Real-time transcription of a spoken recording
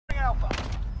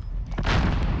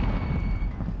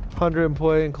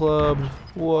100-point club.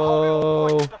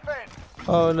 Whoa.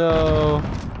 Oh no.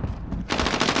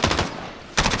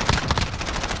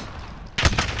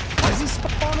 Why is he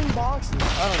spawning boxes?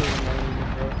 I don't even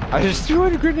know. I just threw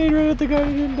a grenade right at the guy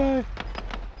and he didn't die.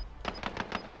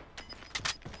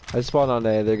 I spawned on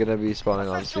A, they're gonna be spawning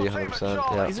on C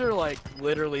 100%. Yeah. These are like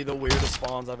literally the weirdest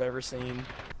spawns I've ever seen.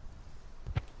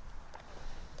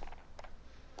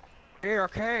 Here,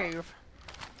 cave.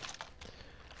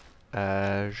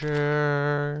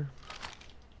 Azure.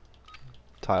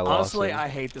 Tile Honestly, awesome. I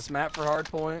hate this map for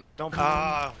Hardpoint. Don't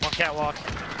one catwalk.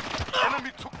 Enemy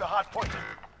took the hard point.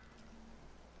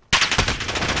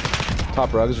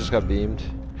 Top rugs just got beamed.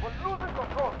 We're losing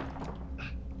control.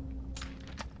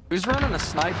 Who's running a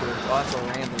sniper? Oh, that's a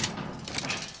random.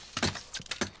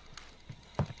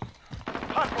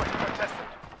 Hard point contested.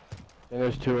 And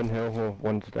there's two in hill. Well,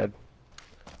 one's dead.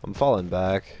 I'm falling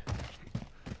back.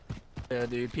 Yeah,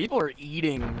 dude, people are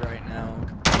eating right now.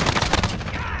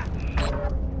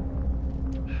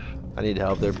 I need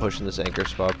help. They're pushing this anchor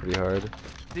spot pretty hard.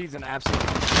 Dude's an absolute.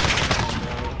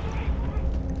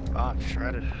 Ah,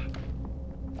 shredded.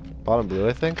 Bottom blue,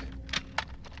 I think.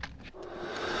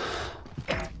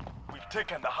 We've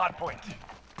taken the hard point.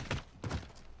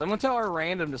 Someone tell our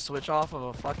random to switch off of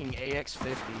a fucking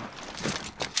AX-50.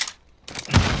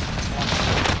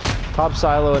 Top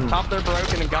silo and Top, they're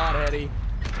broken and godheady.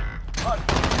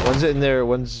 one's in there.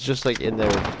 One's just like in their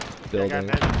building.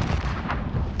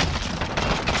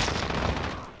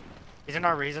 He's in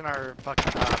our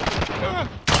fucking.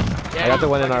 Yeah, I got the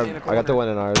one in our. fucking I got the one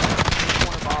in ours.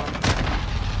 corner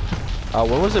bottom.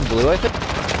 One was in blue, I think.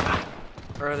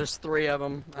 Bro, there's 3 of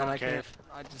them, and I Okay. can't.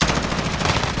 I just.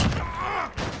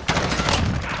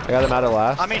 I got him out of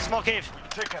last. I mean, small cave.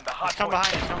 Taken the He's hard come point.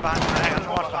 behind. He's come behind. I got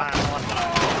one behind.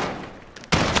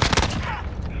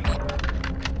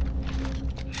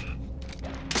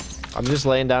 I'm just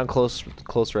laying down close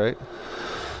right.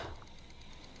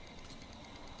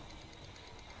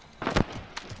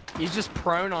 He's just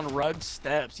prone on rug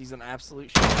steps. He's an absolute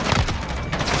shit.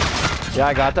 Yeah,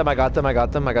 I got them. I got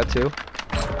 2.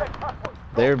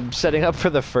 They're setting up for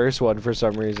the first one for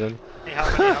some reason. Hey,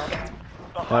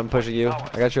 help. I'm pushing you.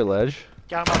 I got your ledge.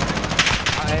 Got him up.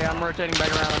 Hey, I'm rotating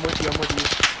back around. I'm with you.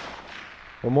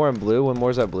 One more in blue. One more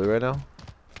is at blue right now.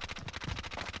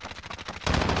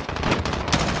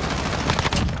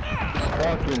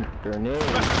 Fucking grenade, dude.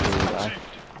 I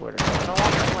swear to God. No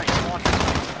longer flank. No longer flank.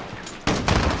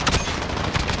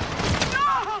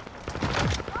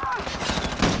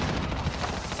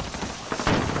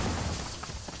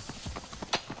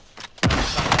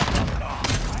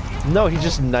 No, he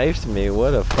just knifed me.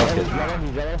 What a fucking. He's yellow.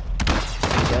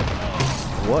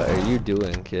 What are you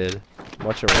doing, kid?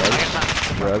 Watching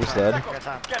rugs. Rugs dead. I got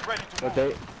time. Get ready to move.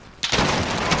 Okay.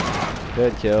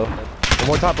 Good kill. One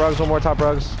more top rugs. One more top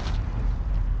rugs.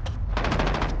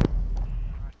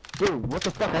 Dude, what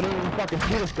the fuck? I didn't even fucking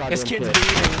see this goddamn This kid's shit.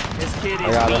 beaming. This kid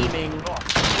I got is him. beaming.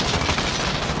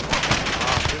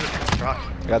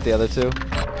 I got the other 2.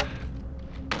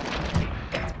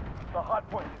 The hard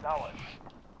point is ours.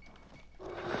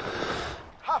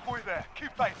 Halfway there.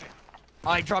 Keep fighting.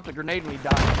 I dropped a grenade when he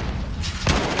died.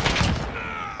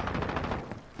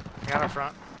 I got our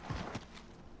front.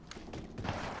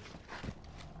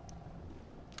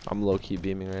 I'm low key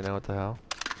beaming right now. What the hell?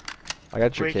 I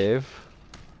got your Wait. cave.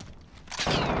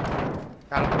 Got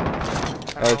him.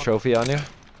 I got a trophy on you.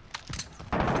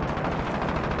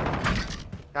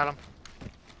 Got him.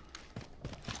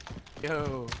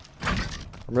 Yo.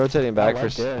 I'm rotating back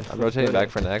like for. this. I'm Looks rotating good. back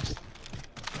for next.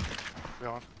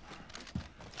 Going.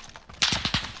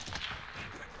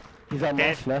 He's on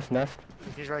Cave. nest.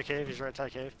 He's right cave. He's right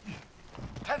side cave.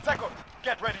 10 seconds.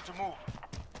 Get ready to move.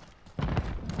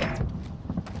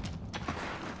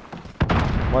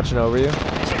 Watching over you. I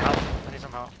need some help. I need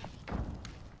some help.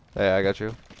 Hey, I got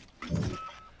you.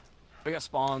 We got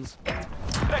spawns.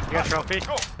 Next You got a trophy?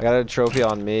 Go. I got a trophy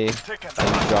on me. Taken the I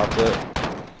just hard dropped it.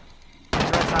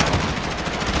 He's right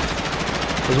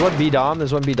side. There's one B dom.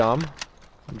 There's one B dom.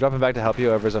 I'm dropping back to help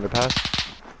you over his underpass.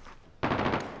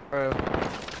 Bro.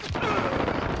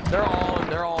 They're all in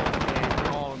the cave.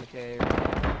 They're all in the cave.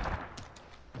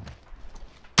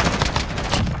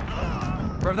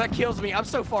 Bro, if that kills me, I'm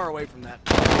so far away from that.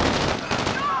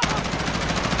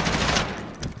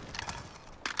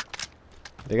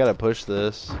 They gotta push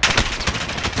this.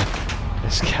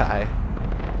 This guy.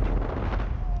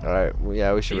 Alright, well,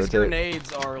 yeah, we should These rotate.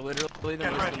 grenades are literally the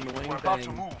Get most ready. annoying We're about to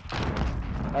thing.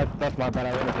 move. That's my bad.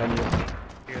 I wouldn't have done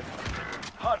you. Good.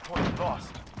 Hard point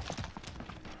lost.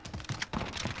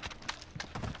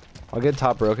 I'll get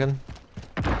top broken.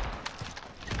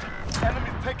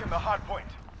 Enemy's taken the hard point.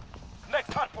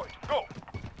 Next hardpoint. Go.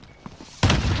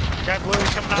 Guy blue, he's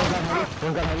coming out.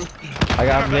 One gun heavy. I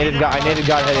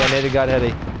naded God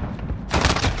heady.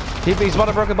 He's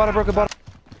bottom broken.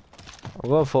 I'm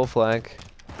going full flank.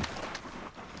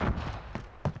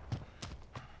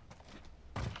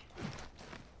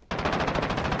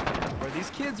 Bro, these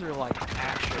kids are like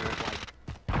actual like.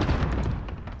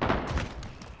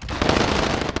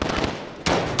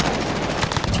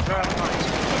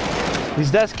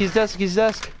 He's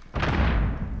desk.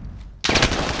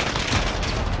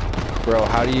 Bro,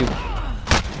 how do you...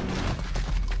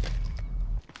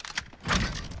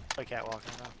 Play catwalk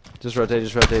right now. Just rotate.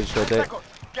 Seconds.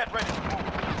 Get ready to move.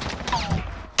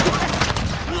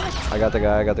 I got the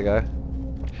guy.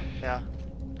 Yeah.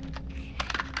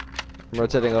 I'm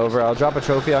rotating over. I'll drop a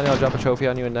trophy on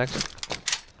you, in next.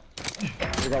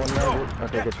 We got one there.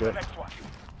 Okay, Get good to to the it. next one.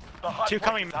 The Two hardpoint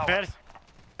coming is ours. mid.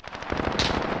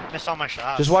 Missed all my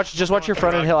shots. Just watch your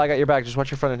front and hill. I got your back.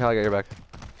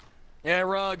 Yeah,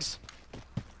 rugs.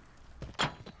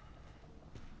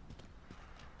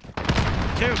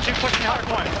 Two pushing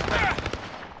hardpoint.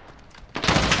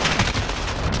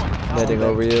 Netting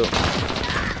over you.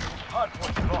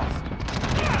 Hardpoint lost.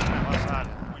 Left side.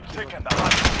 We've taken the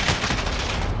hardpoint.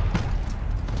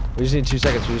 We just need 2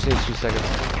 seconds. Insane.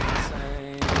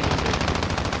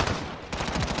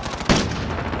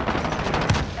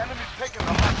 Enemy's taken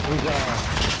the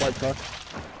hardpoint. He's white truck.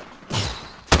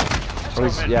 Oh,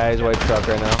 he's white truck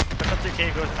right now. Push up through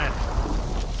cave, goes mid.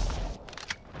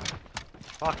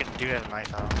 Fucking do that at night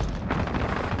though.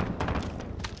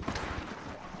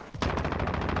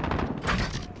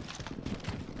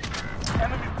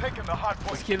 Enemy's taken the This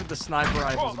hardpoint. kid with the sniper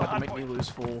rifle is about to make me lose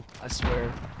full. I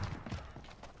swear.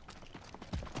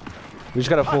 We just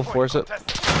gotta full force it.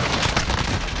 Contested.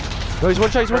 No, he's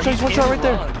one shot right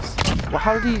there. Rugs. Well,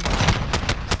 how did he...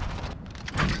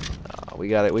 Oh, we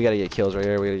gotta get kills right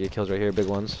here. Big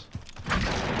ones.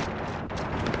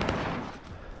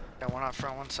 Got one out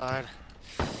front, one side.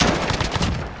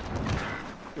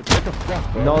 What the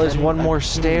fuck, bro? No, there's one more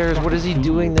stairs. What is he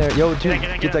doing there? Yo, dude,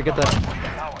 Get get that.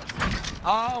 Hardpoint is ours.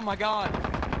 Oh my god.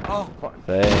 Oh.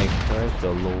 Thank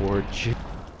the Lord.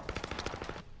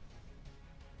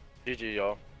 GG,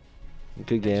 y'all.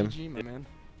 Good game. GG, my man.